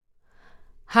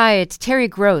Hi, it's Terry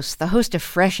Gross, the host of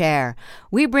Fresh Air.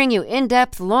 We bring you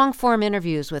in-depth, long-form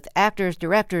interviews with actors,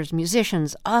 directors,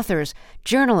 musicians, authors,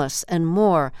 journalists, and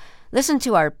more. Listen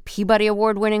to our Peabody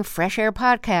Award-winning Fresh Air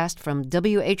podcast from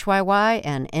WHYY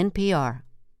and NPR.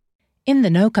 In the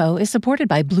NoCo is supported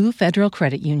by Blue Federal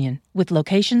Credit Union, with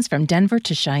locations from Denver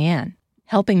to Cheyenne,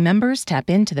 helping members tap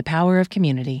into the power of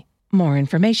community. More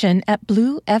information at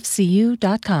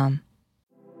bluefcu.com.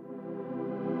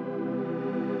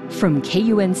 From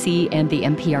KUNC and the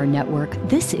NPR network,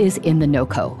 this is In the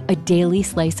NoCo, a daily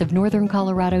slice of Northern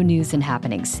Colorado news and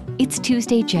happenings. It's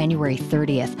Tuesday, January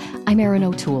 30th. I'm Erin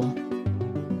O'Toole.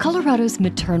 Colorado's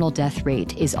maternal death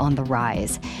rate is on the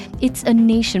rise. It's a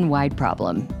nationwide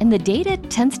problem, and the data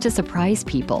tends to surprise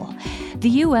people. The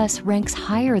U.S. ranks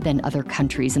higher than other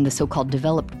countries in the so-called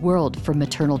developed world for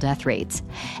maternal death rates,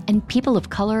 and people of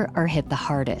color are hit the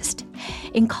hardest.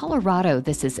 In Colorado,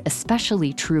 this is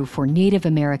especially true for Native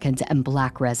Americans and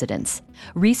Black residents.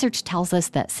 Research tells us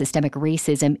that systemic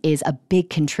racism is a big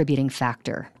contributing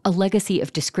factor. A legacy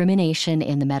of discrimination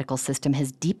in the medical system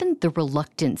has deepened the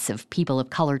reluctance of people of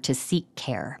color to seek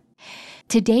care.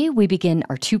 Today, we begin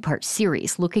our two-part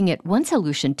series looking at one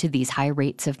solution to these high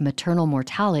rates of maternal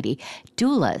mortality,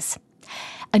 doulas.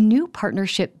 A new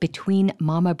partnership between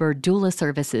Mama Bird Doula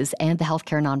Services and the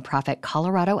healthcare nonprofit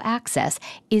Colorado Access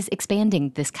is expanding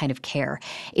this kind of care.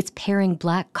 It's pairing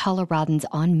Black Coloradans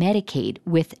on Medicaid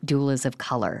with doulas of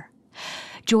color.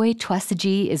 Joy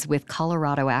Twessigi is with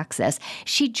Colorado Access.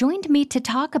 She joined me to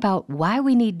talk about why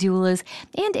we need doulas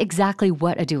and exactly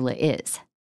what a doula is.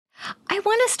 I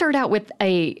want to start out with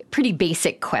a pretty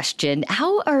basic question.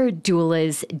 How are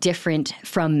doulas different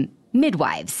from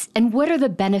midwives, and what are the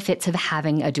benefits of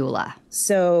having a doula?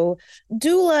 So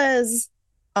doulas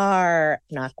are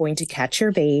not going to catch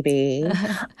your baby.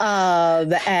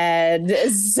 And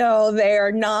so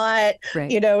they're not,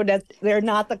 right. They're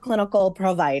not the clinical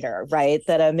provider, right,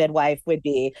 that a midwife would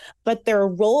be. But their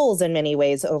roles in many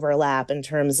ways overlap in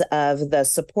terms of the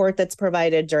support that's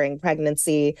provided during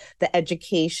pregnancy, the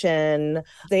education.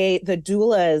 The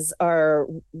doulas are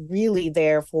really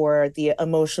there for the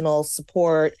emotional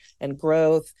support and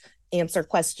growth, answer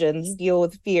questions, deal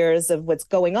with fears of what's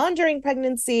going on during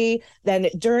pregnancy, then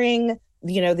during,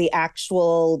 the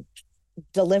actual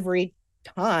delivery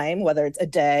time, whether it's a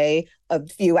day, a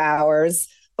few hours,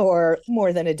 or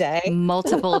more than a day.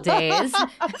 Multiple days.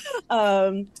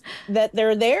 That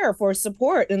they're there for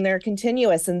support, and they're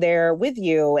continuous, and they're with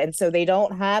you. And so they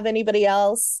don't have anybody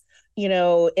else, in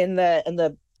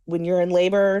the when you're in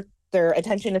labor, their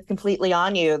attention is completely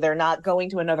on you. They're not going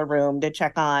to another room to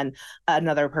check on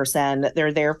another person.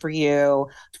 They're there for you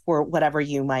for whatever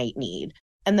you might need.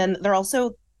 And then they're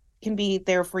also can be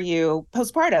there for you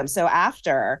postpartum. So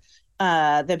after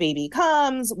the baby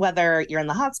comes, whether you're in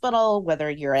the hospital, whether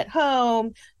you're at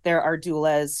home, there are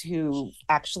doulas who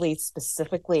actually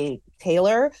specifically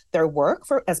tailor their work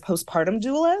as postpartum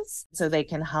doulas. So they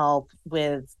can help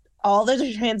with all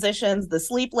the transitions, the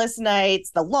sleepless nights,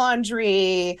 the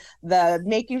laundry, the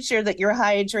making sure that you're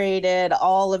hydrated,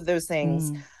 all of those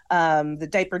things, the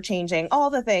diaper changing,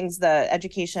 all the things, the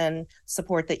education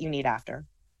support that you need after.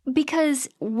 Because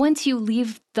once you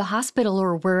leave the hospital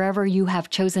or wherever you have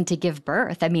chosen to give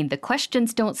birth, the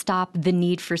questions don't stop. The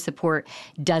need for support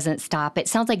doesn't stop. It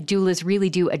sounds like doulas really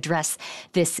do address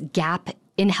this gap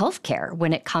in healthcare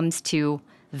when it comes to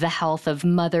the health of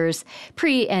mothers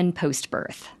pre and post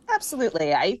birth.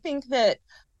 Absolutely. I think that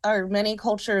our many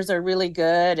cultures are really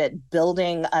good at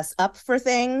building us up for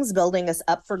things, building us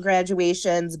up for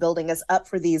graduations, building us up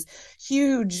for these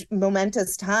huge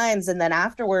momentous times. And then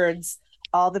afterwards,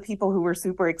 all the people who were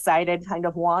super excited kind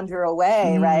of wander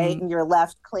away, right? And you're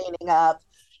left cleaning up,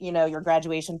 your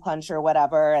graduation punch or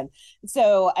whatever. And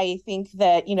so I think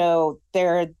that,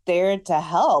 they're there to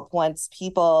help once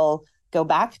people go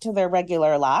back to their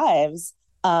regular lives.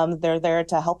 They're there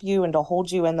to help you and to hold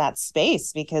you in that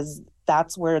space, because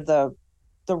that's where the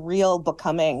real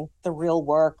becoming, the real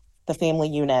work, the family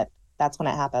unit, that's when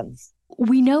it happens.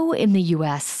 We know in the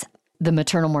U.S., the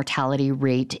maternal mortality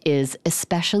rate is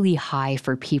especially high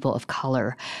for people of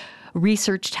color.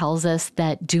 Research tells us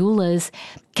that doulas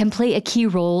can play a key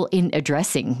role in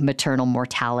addressing maternal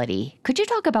mortality. Could you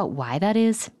talk about why that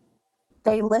is?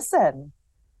 They listen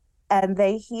and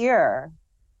they hear.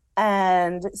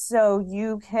 And so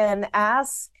you can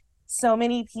ask so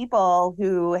many people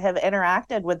who have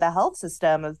interacted with the health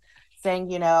system of saying,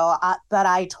 that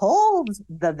I told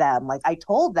I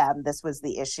told them this was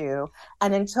the issue.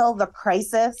 And until the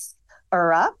crisis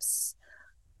erupts,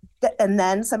 and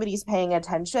then somebody's paying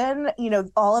attention,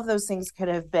 all of those things could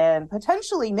have been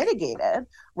potentially mitigated,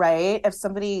 right? If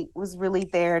somebody was really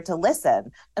there to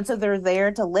listen. And so they're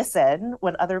there to listen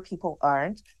when other people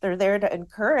aren't. They're there to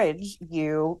encourage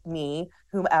you, me,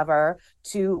 whomever,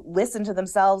 to listen to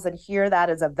themselves and hear that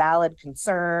as a valid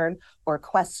concern or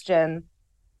question,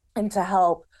 and to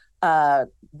help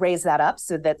raise that up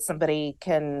so that somebody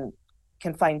can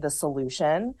find the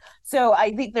solution. So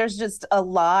I think there's just a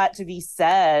lot to be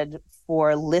said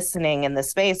for listening in this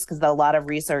space, because a lot of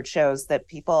research shows that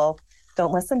people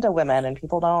don't listen to women and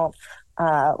people don't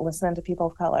listen to people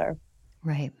of color.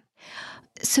 Right.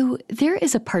 So there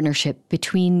is a partnership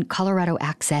between Colorado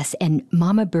Access and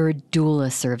Mama Bird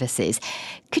Doula Services.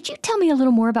 Could you tell me a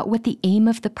little more about what the aim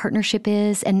of the partnership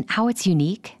is and how it's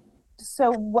unique?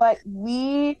 So what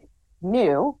we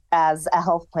knew as a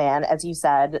health plan, as you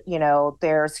said,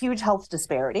 there's huge health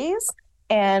disparities,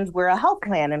 and we're a health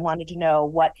plan and wanted to know,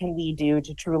 what can we do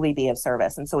to truly be of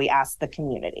service? And so we asked the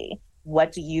community,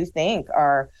 what do you think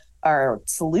are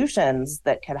solutions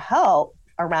that could help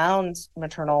around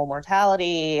maternal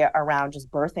mortality, around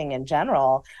just birthing in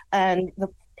general? And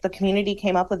the community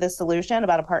came up with this solution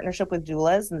about a partnership with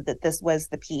doulas, and that this was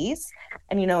the piece.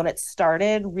 And, and it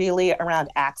started really around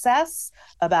access,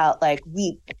 about like,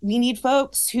 we need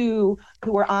folks who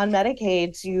are on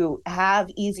Medicaid to have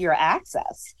easier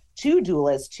access to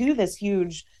doulas, to this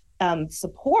huge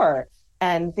support,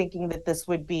 and thinking that this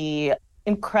would be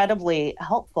incredibly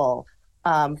helpful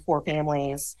for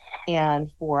families and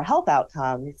for health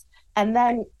outcomes. And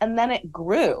then it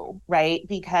grew, right?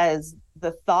 Because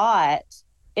the thought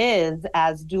is,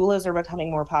 as doulas are becoming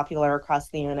more popular across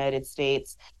the United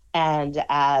States, and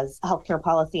as healthcare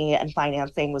policy and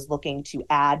financing was looking to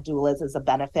add doulas as a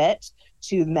benefit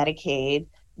to Medicaid,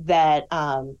 that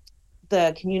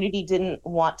the community didn't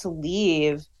want to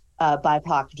leave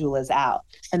BIPOC doulas out.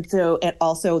 And so it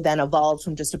also then evolved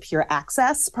from just a pure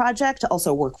access project to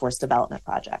also a workforce development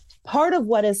project. Part of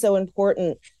what is so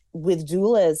important with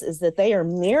doulas is that they are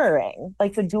mirroring,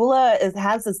 like the doula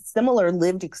has a similar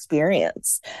lived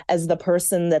experience as the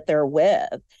person that they're with.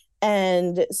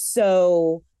 And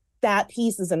so that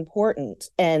piece is important,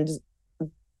 and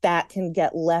that can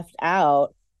get left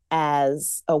out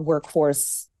as a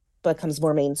workforce becomes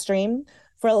more mainstream,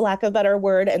 for lack of a better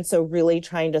word. And so really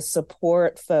trying to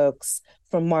support folks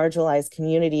from marginalized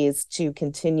communities to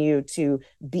continue to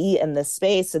be in this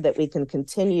space so that we can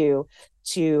continue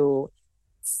to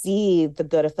see the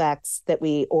good effects that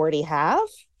we already have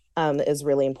is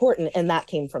really important. And that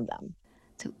came from them.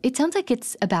 So it sounds like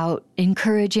it's about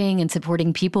encouraging and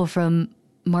supporting people from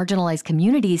marginalized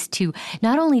communities to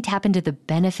not only tap into the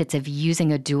benefits of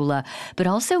using a doula, but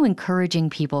also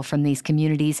encouraging people from these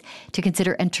communities to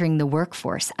consider entering the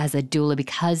workforce as a doula,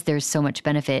 because there's so much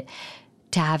benefit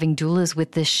to having doulas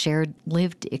with this shared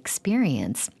lived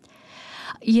experience.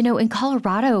 In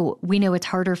Colorado, we know it's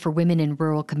harder for women in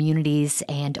rural communities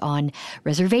and on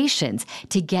reservations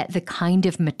to get the kind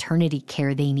of maternity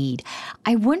care they need.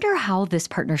 I wonder how this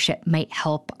partnership might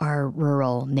help our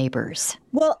rural neighbors.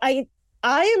 Well, I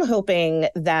am hoping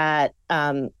that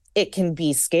it can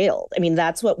be scaled. I mean,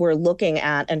 that's what we're looking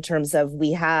at in terms of,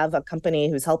 we have a company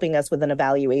who's helping us with an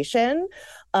evaluation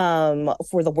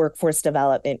for the workforce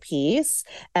development piece,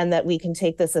 and that we can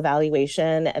take this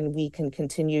evaluation and we can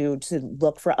continue to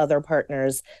look for other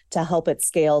partners to help it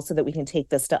scale, so that we can take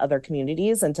this to other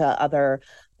communities and to other,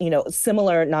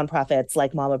 similar nonprofits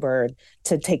like Mama Bird,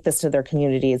 to take this to their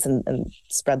communities and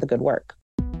spread the good work.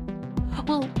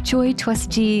 Well, Joy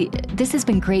Tuasji, this has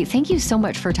been great. Thank you so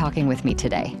much for talking with me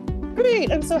today.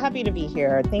 Great. I'm so happy to be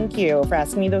here. Thank you for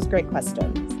asking me those great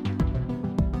questions.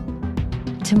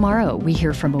 Tomorrow, we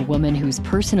hear from a woman whose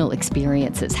personal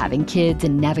experiences having kids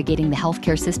and navigating the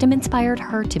healthcare system inspired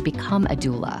her to become a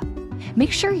doula.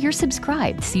 Make sure you're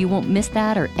subscribed so you won't miss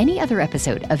that or any other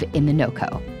episode of In the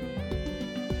NoCo.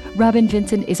 Robin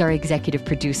Vincent is our executive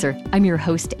producer. I'm your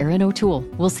host, Erin O'Toole.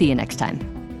 We'll see you next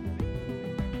time.